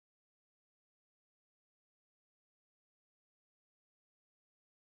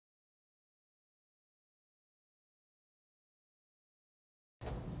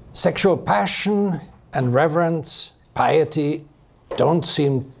Sexual passion and reverence, piety, don't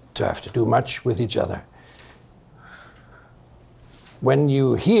seem to have to do much with each other. When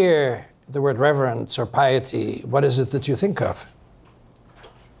you hear the word reverence or piety, what is it that you think of?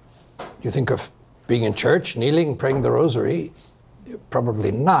 You think of being in church, kneeling, praying the rosary?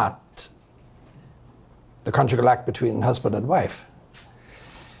 Probably not the conjugal act between husband and wife.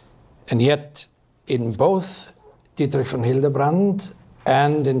 And yet, in both Dietrich von Hildebrand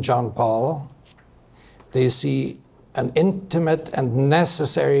and in John Paul, they see an intimate and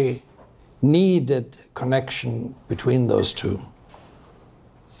necessary, needed connection between those two.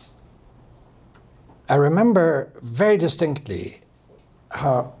 I remember very distinctly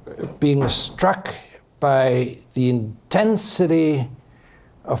how being struck by the intensity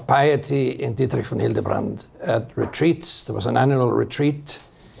of piety in Dietrich von Hildebrand at retreats. There was an annual retreat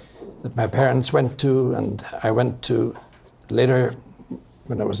that my parents went to, and I went to later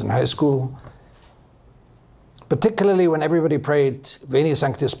when I was in high school. Particularly when everybody prayed Veni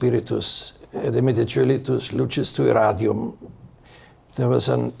Sancte Spiritus, et dimitte Coelitus, lucis tui radium. There was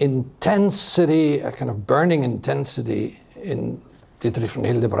an intensity, a kind of burning intensity in Dietrich von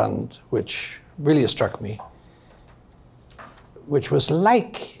Hildebrand, which really struck me, which was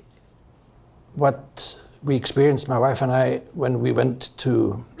like what we experienced, my wife and I, when we went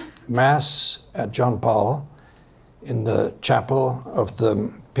to Mass at John Paul in the chapel of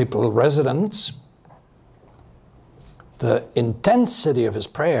the papal residence. The intensity of his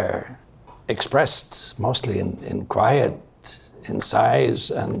prayer, expressed mostly in quiet, in sighs,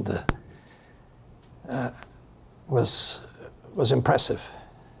 and was impressive.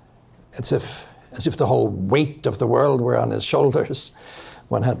 As if the whole weight of the world were on his shoulders.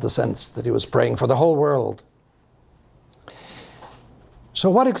 One had the sense that he was praying for the whole world. So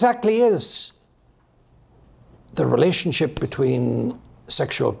what exactly is the relationship between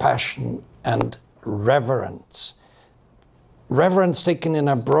sexual passion and reverence? Reverence taken in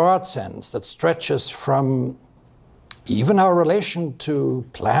a broad sense that stretches from even our relation to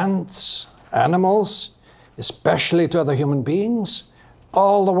plants, animals, especially to other human beings,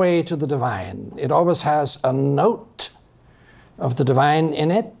 all the way to the divine. It always has a note of the divine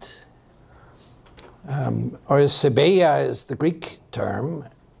in it. Or sebeia is the Greek term,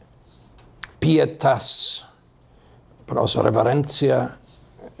 pietas, but also reverentia,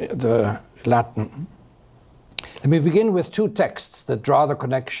 the Latin. Let me begin with two texts that draw the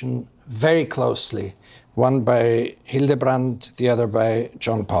connection very closely, one by Hildebrand, the other by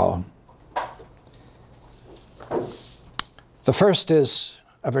John Paul. The first is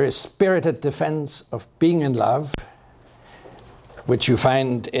a very spirited defense of being in love, which you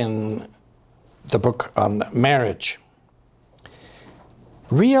find in the book on marriage.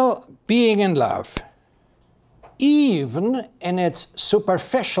 Real being in love, even in its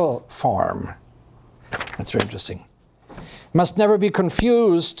superficial form, that's very interesting, must never be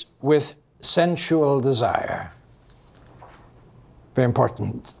confused with sensual desire. Very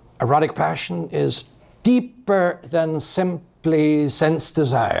important. Erotic passion is deeper than simply sense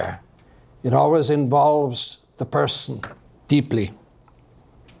desire. It always involves the person deeply.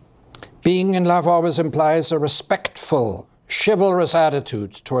 Being in love always implies a respectful, chivalrous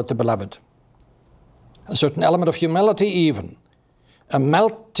attitude toward the beloved. A certain element of humility even, a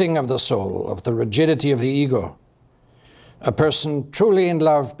melting of the soul, of the rigidity of the ego. A person truly in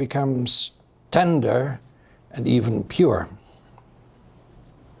love becomes tender and even pure.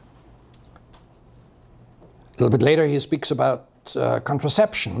 A little bit later he speaks about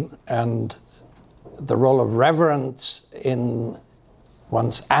contraception and the role of reverence in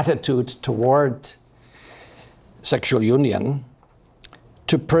one's attitude toward sexual union,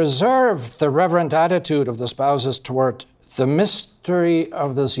 to preserve the reverent attitude of the spouses toward the mystery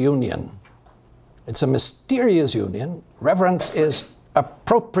of this union. It's a mysterious union. Reverence is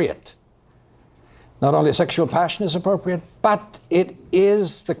appropriate. Not only sexual passion is appropriate, but it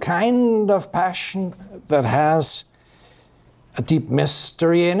is the kind of passion that has a deep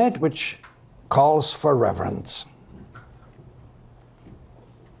mystery in it, which calls for reverence.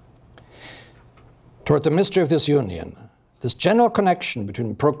 Toward the mystery of this union, this general connection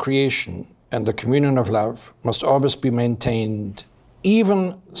between procreation and the communion of love must always be maintained,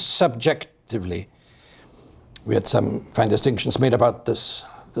 even subjectively. We had some fine distinctions made about this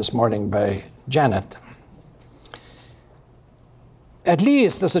morning by Janet. At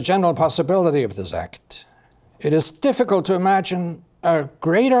least there's a general possibility of this act. It is difficult to imagine a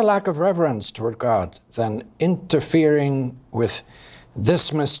greater lack of reverence toward God than interfering with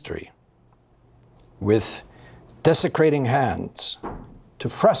this mystery, with desecrating hands to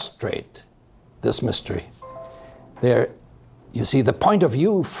frustrate this mystery. They're You see, the point of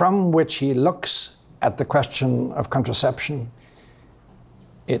view from which he looks at the question of contraception,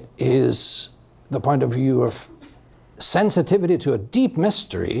 it is the point of view of sensitivity to a deep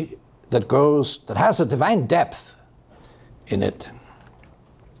mystery that has a divine depth in it.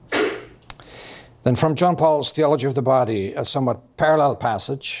 Then from John Paul's Theology of the Body, a somewhat parallel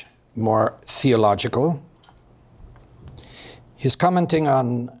passage, more theological. He's commenting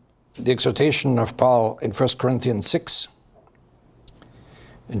on the exhortation of Paul in 1 Corinthians 6.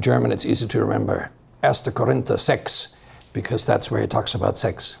 In German, it's easy to remember 1 Korinther 6, because that's where he talks about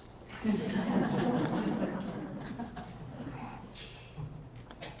sex.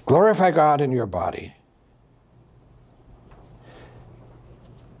 Glorify God in your body.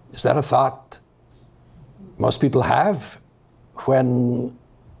 Is that a thought most people have when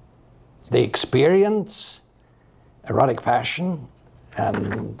they experience erotic passion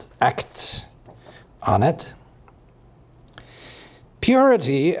and act on it?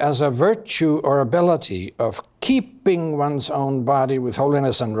 Purity as a virtue or ability of keeping one's own body with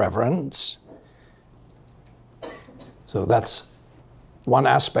holiness and reverence. So that's one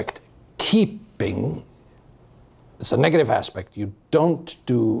aspect. Keeping is a negative aspect. You don't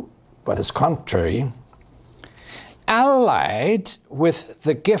do what is contrary. Allied with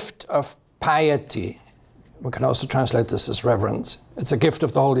the gift of piety. We can also translate this as reverence. It's a gift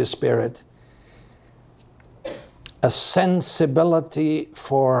of the Holy Spirit. A sensibility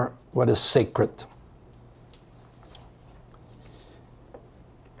for what is sacred.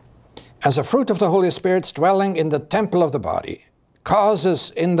 As a fruit of the Holy Spirit's dwelling in the temple of the body,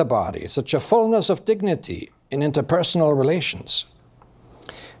 causes in the body such a fullness of dignity in interpersonal relations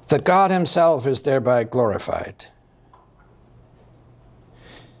that God Himself is thereby glorified.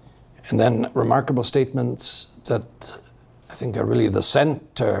 And then remarkable statements that I think are really the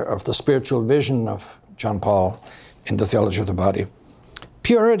center of the spiritual vision of John Paul in the Theology of the Body.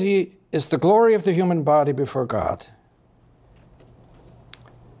 Purity is the glory of the human body before God.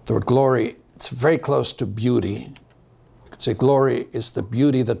 The word glory, it's very close to beauty. You could say glory is the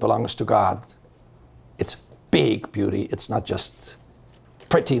beauty that belongs to God. It's big beauty. It's not just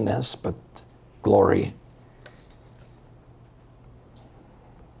prettiness, but glory.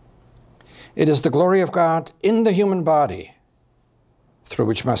 It is the glory of God in the human body through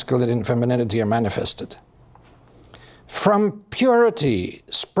which masculinity and femininity are manifested. From purity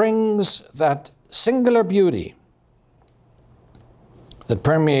springs that singular beauty that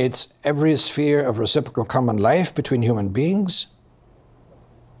permeates every sphere of reciprocal common life between human beings.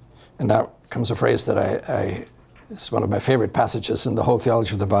 And now comes a phrase that it's one of my favorite passages in the whole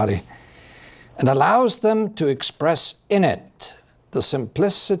Theology of the Body, and allows them to express in it the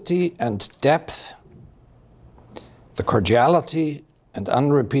simplicity and depth, the cordiality and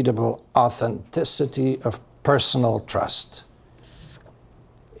unrepeatable authenticity of personal trust.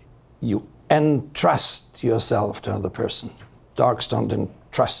 You entrust yourself to another person. Dogs don't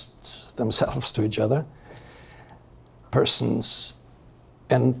entrust themselves to each other. Persons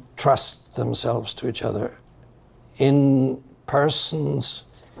entrust themselves to each other. In persons,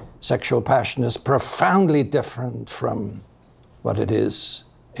 sexual passion is profoundly different from what it is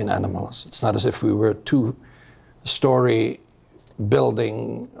in animals. It's not as if we were a two-story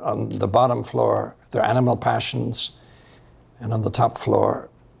building. On the bottom floor, there are animal passions, and on the top floor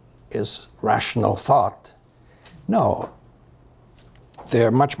is rational thought. No,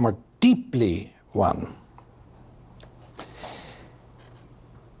 they're much more deeply one.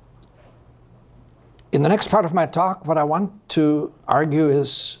 In the next part of my talk, what I want to argue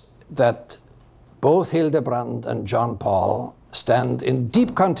is that both Hildebrand and John Paul stand in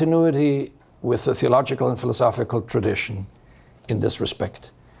deep continuity with the theological and philosophical tradition in this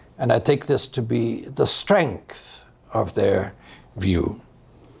respect. And I take this to be the strength of their view.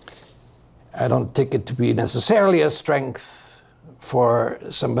 I don't take it to be necessarily a strength for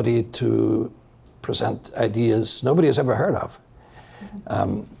somebody to present ideas nobody has ever heard of.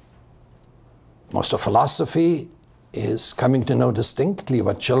 Most of philosophy is coming to know distinctly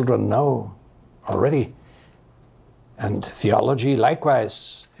what children know already. And theology,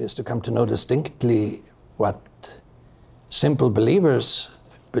 likewise, is to come to know distinctly what simple believers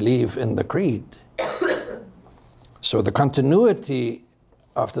believe in the creed. So the continuity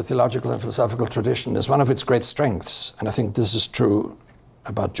of the theological and philosophical tradition is one of its great strengths. And I think this is true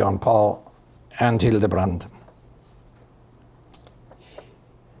about John Paul and Hildebrand.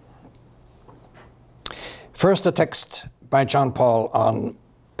 First, a text by John Paul on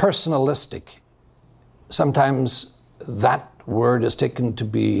personalistic. Sometimes that word is taken to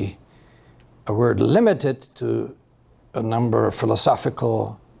be a word limited to a number of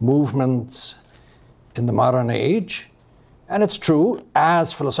philosophical movements in the modern age. And it's true,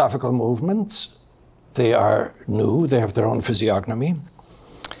 as philosophical movements, they are new, they have their own physiognomy.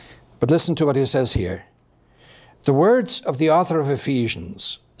 But listen to what he says here. The words of the author of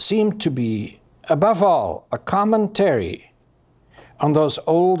Ephesians seem to be, above all, a commentary on those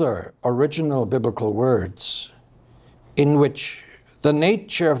older, original biblical words in which the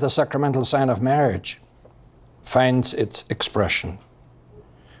nature of the sacramental sign of marriage finds its expression.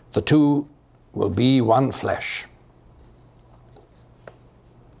 The two will be one flesh.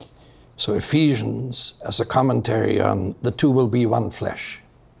 So Ephesians as a commentary on the two will be one flesh.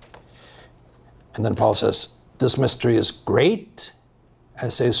 And then Paul says, this mystery is great. I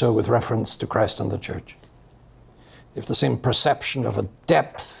say so with reference to Christ and the church. You have the same perception of a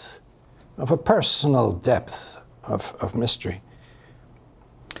depth, of a personal depth of mystery.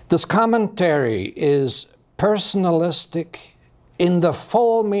 This commentary is personalistic in the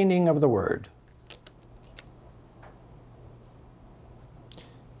full meaning of the word.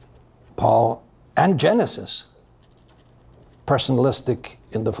 Paul and Genesis, personalistic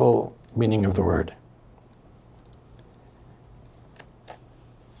in the full meaning of the word.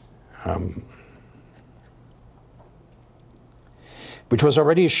 Which was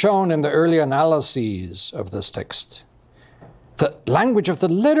already shown in the early analyses of this text. The language of the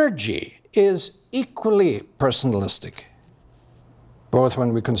liturgy is equally personalistic, both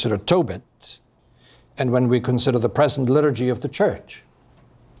when we consider Tobit and when we consider the present liturgy of the church.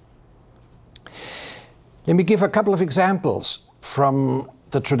 Let me give a couple of examples from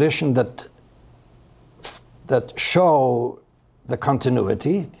the tradition that show the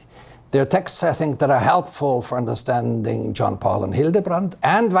continuity. There are texts, I think, that are helpful for understanding John Paul and Hildebrand,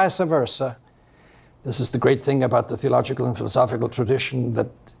 and vice versa. This is the great thing about the theological and philosophical tradition, that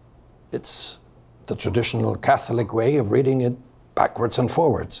it's the traditional Catholic way of reading it backwards and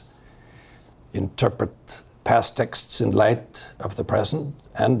forwards. Interpret past texts in light of the present,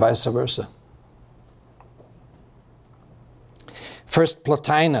 and vice versa. First,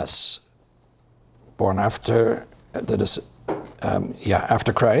 Plotinus, born after,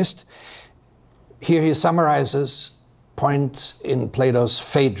 after Christ. Here he summarizes points in Plato's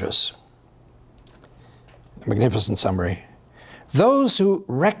Phaedrus. A magnificent summary. Those who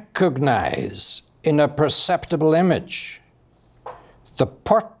recognize in a perceptible image the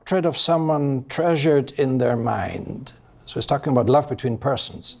portrait of someone treasured in their mind. So he's talking about love between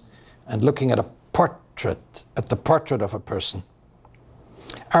persons and looking at a portrait, at the portrait of a person,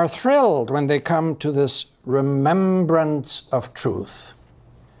 are thrilled when they come to this remembrance of truth.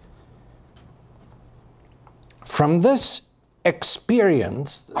 From this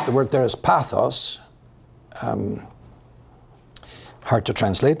experience, the word there is pathos, hard to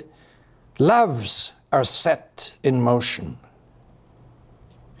translate, loves are set in motion.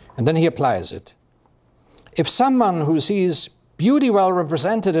 And then he applies it. If someone who sees beauty well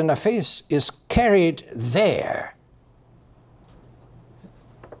represented in a face is carried there,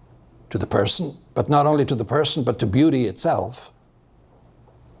 to the person, but not only to the person, but to beauty itself,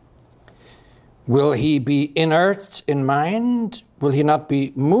 will he be inert in mind? Will he not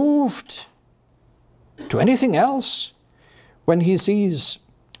be moved to anything else when he sees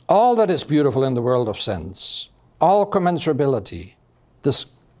all that is beautiful in the world of sense, all commensurability, this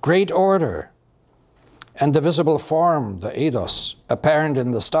great order, and the visible form, the eidos, apparent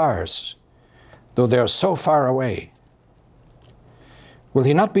in the stars, though they are so far away? Will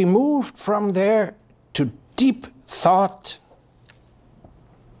he not be moved from there to deep thought?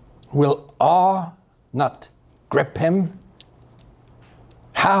 Will awe not grip him?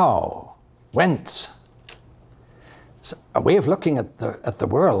 How? Whence? It's a way of looking at the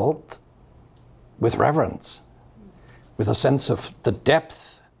world with reverence, with a sense of the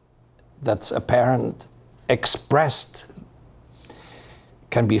depth that's apparent, expressed,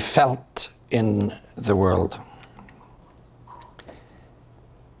 can be felt in the world.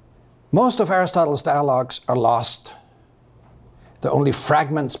 Most of Aristotle's dialogues are lost. There are only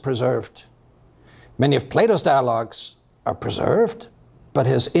fragments preserved. Many of Plato's dialogues are preserved, but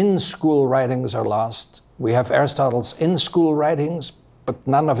his in-school writings are lost. We have Aristotle's in-school writings, but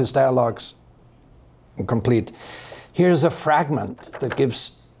none of his dialogues are complete. Here's a fragment that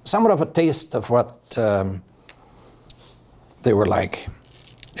gives somewhat of a taste of what they were like.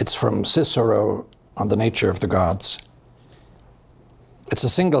 It's from Cicero on the nature of the gods. It's a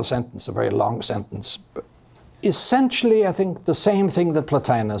single sentence, a very long sentence. But essentially, I think the same thing that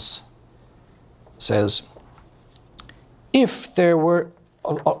Plotinus says. If there were,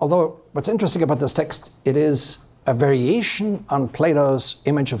 although what's interesting about this text, it is a variation on Plato's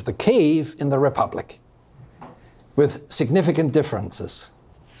image of the cave in the Republic, with significant differences.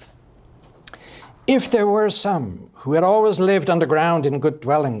 If there were some who had always lived underground in good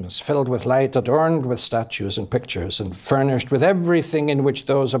dwellings, filled with light, adorned with statues and pictures, and furnished with everything in which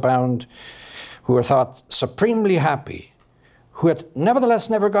those abound who were thought supremely happy, who had nevertheless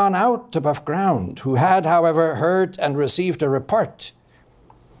never gone out above ground, who had, however, heard and received a report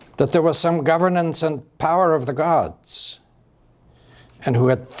that there was some governance and power of the gods, and who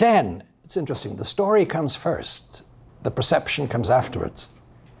had then, it's interesting, the story comes first, the perception comes afterwards.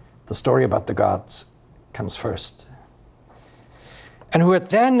 The story about the gods comes first. And who had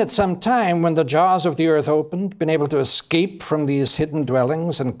then, at some time, when the jaws of the earth opened, been able to escape from these hidden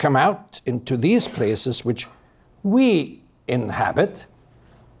dwellings and come out into these places which we inhabit.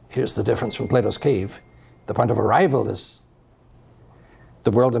 Here's the difference from Plato's cave. The point of arrival is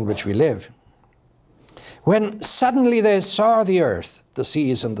the world in which we live. When suddenly they saw the earth, the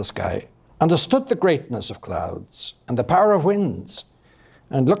seas and the sky, understood the greatness of clouds and the power of winds,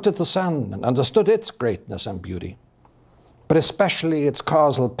 and looked at the sun and understood its greatness and beauty, but especially its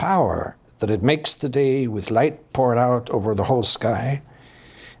causal power, that it makes the day with light poured out over the whole sky.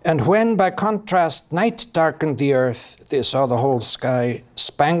 And when, by contrast, night darkened the earth, they saw the whole sky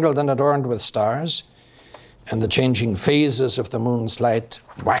spangled and adorned with stars, and the changing phases of the moon's light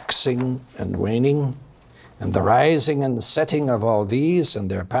waxing and waning, and the rising and setting of all these and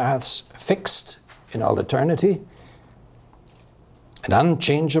their paths fixed in all eternity, and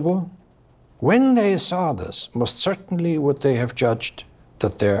unchangeable. When they saw this, most certainly would they have judged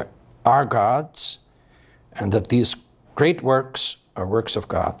that there are gods and that these great works are works of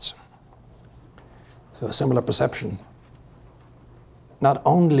gods. So a similar perception. Not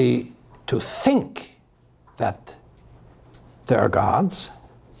only to think that there are gods,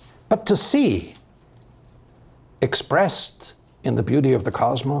 but to see expressed in the beauty of the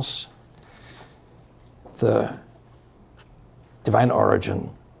cosmos the divine origin.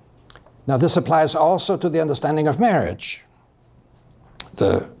 Now, this applies also to the understanding of marriage.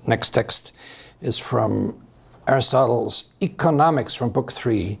 The next text is from Aristotle's Economics from Book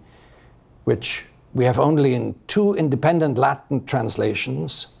 3, which we have only in 2 independent Latin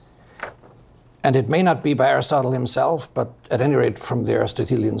translations. And it may not be by Aristotle himself, but at any rate from the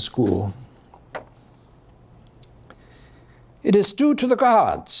Aristotelian school. It is due to the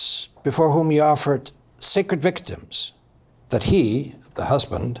gods, before whom he offered sacred victims, that he, the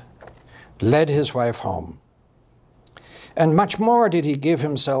husband, led his wife home. And much more did he give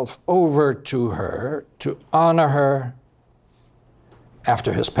himself over to her to honor her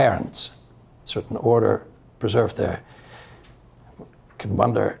after his parents. Certain order preserved there. You can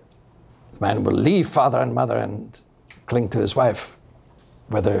wonder, the man will leave father and mother and cling to his wife,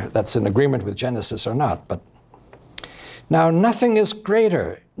 whether that's in agreement with Genesis or not. But now nothing is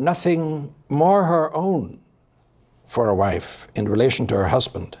greater, nothing more her own for a wife in relation to her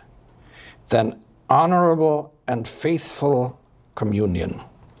husband than honorable and faithful communion.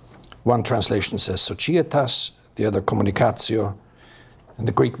 One translation says societas, the other communicatio, and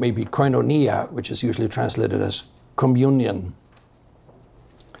the Greek may be koinonia, which is usually translated as communion.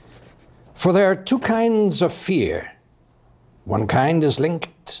 For there are 2 kinds of fear. One kind is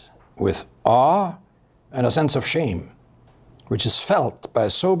linked with awe and a sense of shame, which is felt by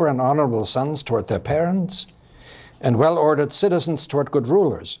sober and honorable sons toward their parents, and well-ordered citizens toward good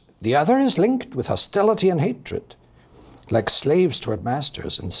rulers. The other is linked with hostility and hatred, like slaves toward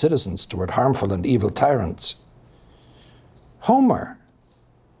masters and citizens toward harmful and evil tyrants. Homer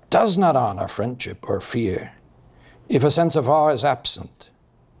does not honor friendship or fear if a sense of awe is absent,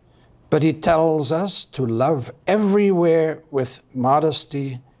 but he tells us to love everywhere with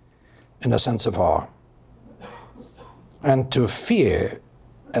modesty and a sense of awe, and to fear,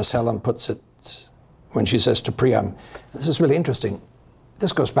 as Helen puts it, when she says to Priam, this is really interesting.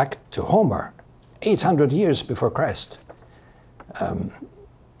 This goes back to Homer, 800 years before Christ.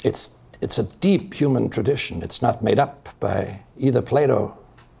 It's a deep human tradition. It's not made up by either Plato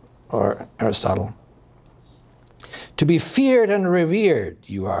or Aristotle. To be feared and revered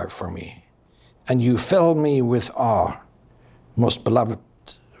you are for me, and you fill me with awe, most beloved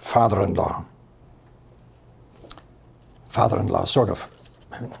father-in-law. Father-in-law, sort of.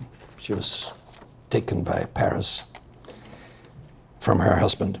 She was taken by Paris from her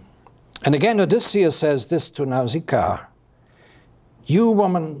husband. And again, Odysseus says this to Nausicaa, you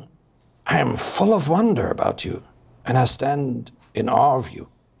woman, I am full of wonder about you, and I stand in awe of you.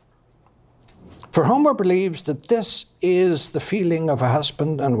 For Homer believes that this is the feeling of a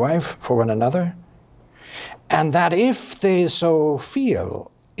husband and wife for one another, and that if they so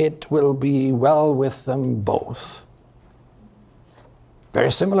feel, it will be well with them both.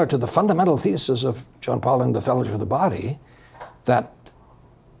 Very similar to the fundamental thesis of John Paul in the Theology of the Body, that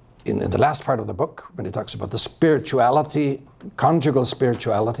in the last part of the book, when he talks about the spirituality, conjugal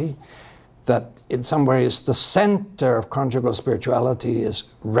spirituality, that in some ways the center of conjugal spirituality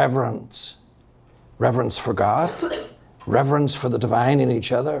is reverence. Reverence for God, reverence for the divine in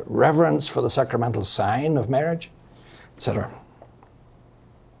each other, reverence for the sacramental sign of marriage, etc.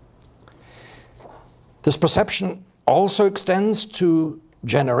 This perception also extends to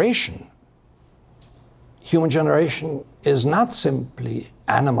generation. Human generation is not simply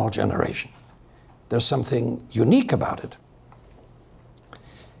animal generation. There's something unique about it.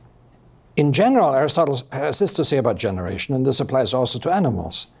 In general, Aristotle has this to say about generation, and this applies also to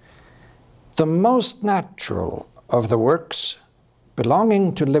animals. The most natural of the works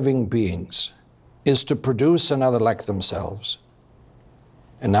belonging to living beings is to produce another like themselves.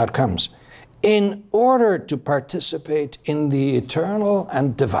 And now it comes. In order to participate in the eternal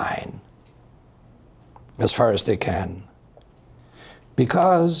and divine, as far as they can.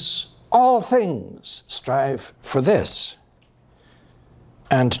 Because all things strive for this,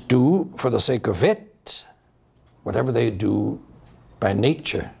 and do, for the sake of it, whatever they do by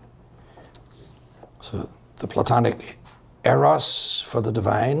nature. So the Platonic eros for the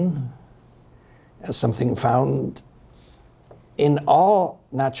divine as something found in all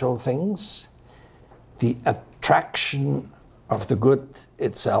natural things, the attraction of the good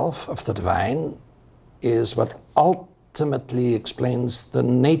itself, of the divine, is what ultimately explains the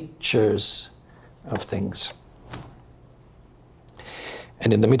natures of things.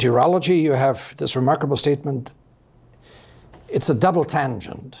 And in the meteorology, you have this remarkable statement. It's a double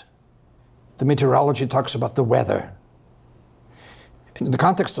tangent. The meteorology talks about the weather. In the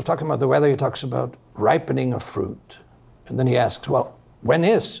context of talking about the weather, he talks about ripening of fruit. And then he asks, well, when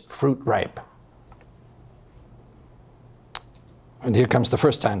is fruit ripe? And here comes the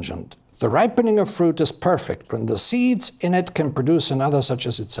first tangent. The ripening of fruit is perfect when the seeds in it can produce another such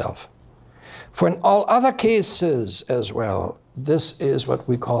as itself. For in all other cases as well, this is what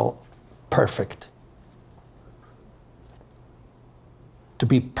we call perfect. To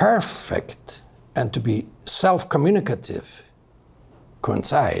be perfect and to be self-communicative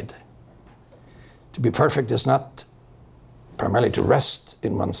coincide. To be perfect is not primarily to rest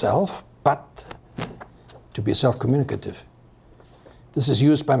in oneself, but to be self-communicative. This is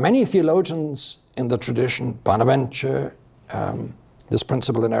used by many theologians in the tradition, Bonaventure, this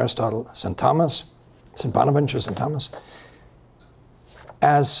principle in Aristotle, St. Thomas, St. Bonaventure, St. Thomas,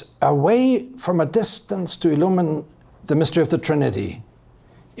 as a way from a distance to illumine the mystery of the Trinity.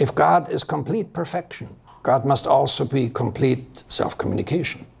 If God is complete perfection, God must also be complete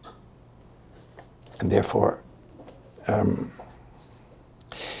self-communication. And therefore,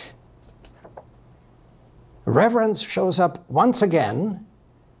 reverence shows up once again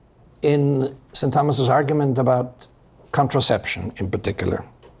in St. Thomas's argument about contraception in particular.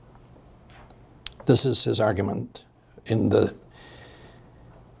 This is his argument in the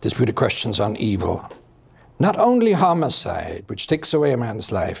Disputed Questions on Evil. Not only homicide, which takes away a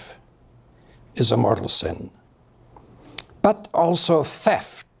man's life, is a mortal sin, but also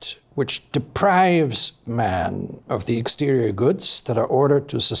theft, which deprives man of the exterior goods that are ordered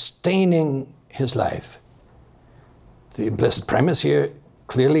to sustaining his life. The implicit premise here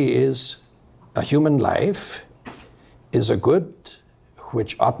clearly is a human life is a good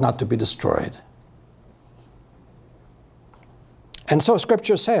which ought not to be destroyed. And so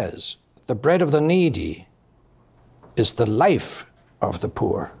Scripture says, the bread of the needy is the life of the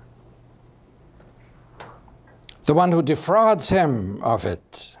poor. The one who defrauds him of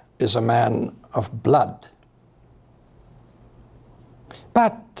it is a man of blood.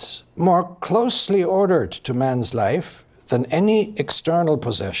 But more closely ordered to man's life than any external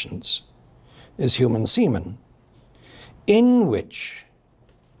possessions is human semen, in which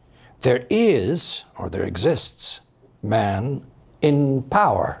there is, or there exists, man in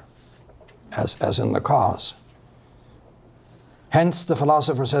power, as in the cause. Hence, the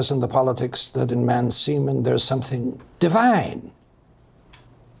philosopher says in the Politics that in man's semen there's something divine,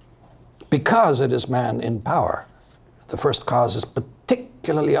 because it is man in power. The first cause is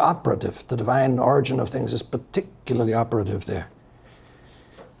particularly operative. The divine origin of things is particularly operative there.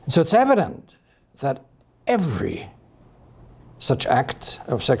 And so it's evident that every such act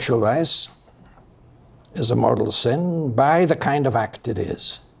of sexual vice is a mortal sin by the kind of act it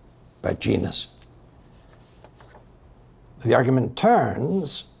is, by genus. The argument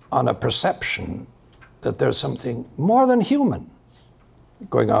turns on a perception that there's something more than human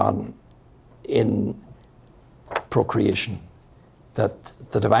going on in procreation, that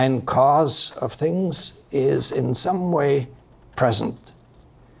the divine cause of things is in some way present,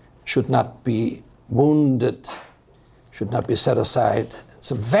 should not be wounded, should not be set aside. It's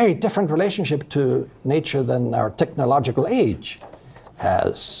a very different relationship to nature than our technological age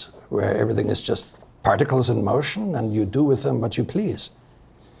has, where everything is just particles in motion and you do with them what you please.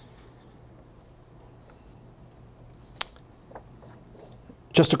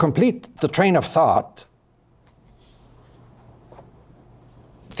 Just to complete the train of thought,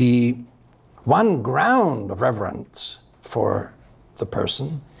 the one ground of reverence for the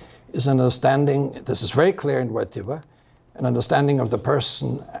person is an understanding, this is very clear in Wojtyła, an understanding of the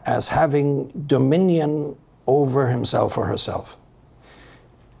person as having dominion over himself or herself.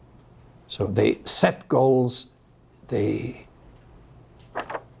 So they set goals, they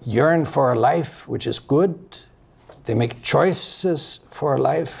yearn for a life which is good, they make choices for a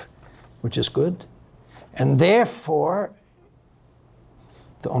life which is good, and therefore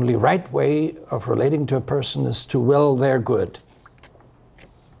the only right way of relating to a person is to will their good,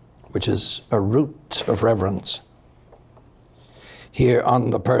 which is a root of reverence here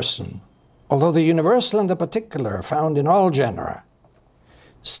on the person. Although the universal and the particular are found in all genera,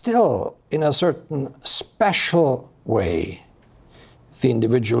 still in a certain special way, the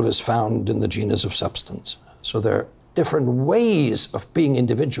individual is found in the genus of substance. So there are different ways of being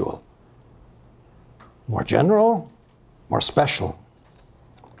individual. More general, more special.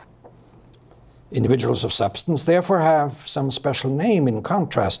 Individuals of substance therefore have some special name in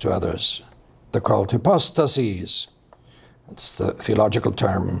contrast to others. They're called hypostases. That's the theological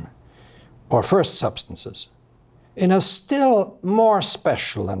term, or first substances. In a still more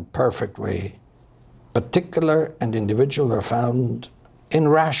special and perfect way, particular and individual are found in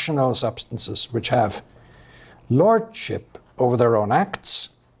rational substances, which have lordship over their own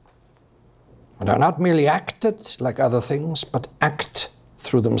acts, and are not merely acted like other things, but act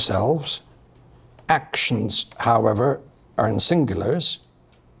through themselves. Actions, however, are in singulars.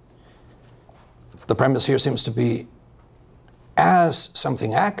 The premise here seems to be, as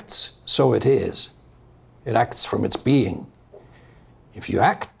something acts, so it is. It acts from its being. If you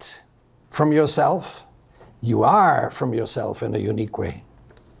act from yourself, you are from yourself in a unique way.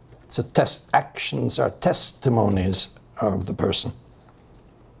 It's a test. Actions are testimonies of the person.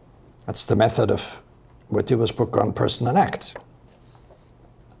 That's the method of Wojtyła's book on Person and Act.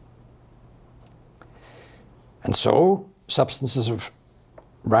 And so, substances of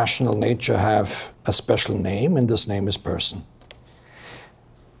rational nature have a special name, and this name is person.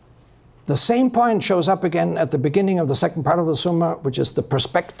 The same point shows up again at the beginning of the second part of the Summa, which is the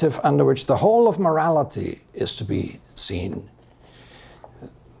perspective under which the whole of morality is to be seen.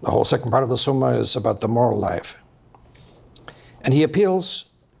 The whole second part of the Summa is about the moral life. And he appeals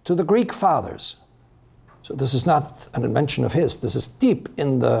to the Greek fathers. So this is not an invention of his. This is deep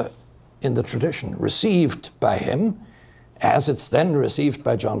in the tradition, received by him, as it's then received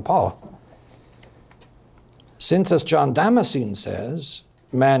by John Paul. Since, as John Damascene says,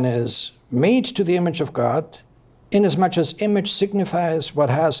 man is made to the image of God, inasmuch as image signifies what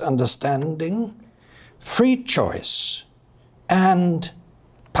has understanding, free choice, and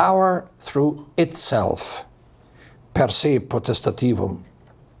power through itself, per se potestativum.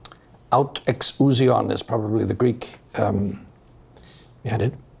 Aut ex ousion is probably the Greek.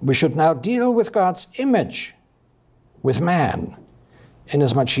 We should now deal with God's image, with man,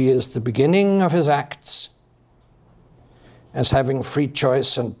 inasmuch he is the beginning of his acts, as having free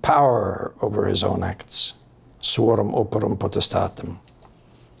choice and power over his own acts. Suorum operum potestatem.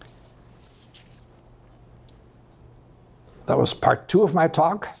 That was part 2 of my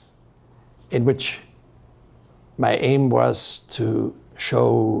talk, in which my aim was to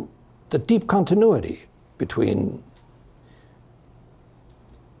show the deep continuity between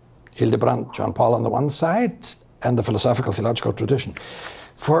Hildebrand, John Paul on the one side, and the philosophical theological tradition.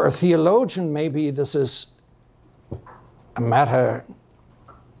 For a theologian, maybe this is a matter,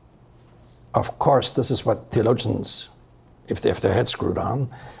 of course, this is what theologians, if they have their heads screwed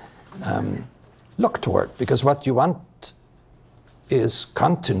on, look toward, because what you want is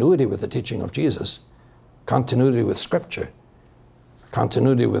continuity with the teaching of Jesus, continuity with Scripture,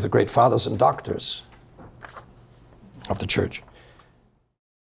 continuity with the great fathers and doctors of the Church.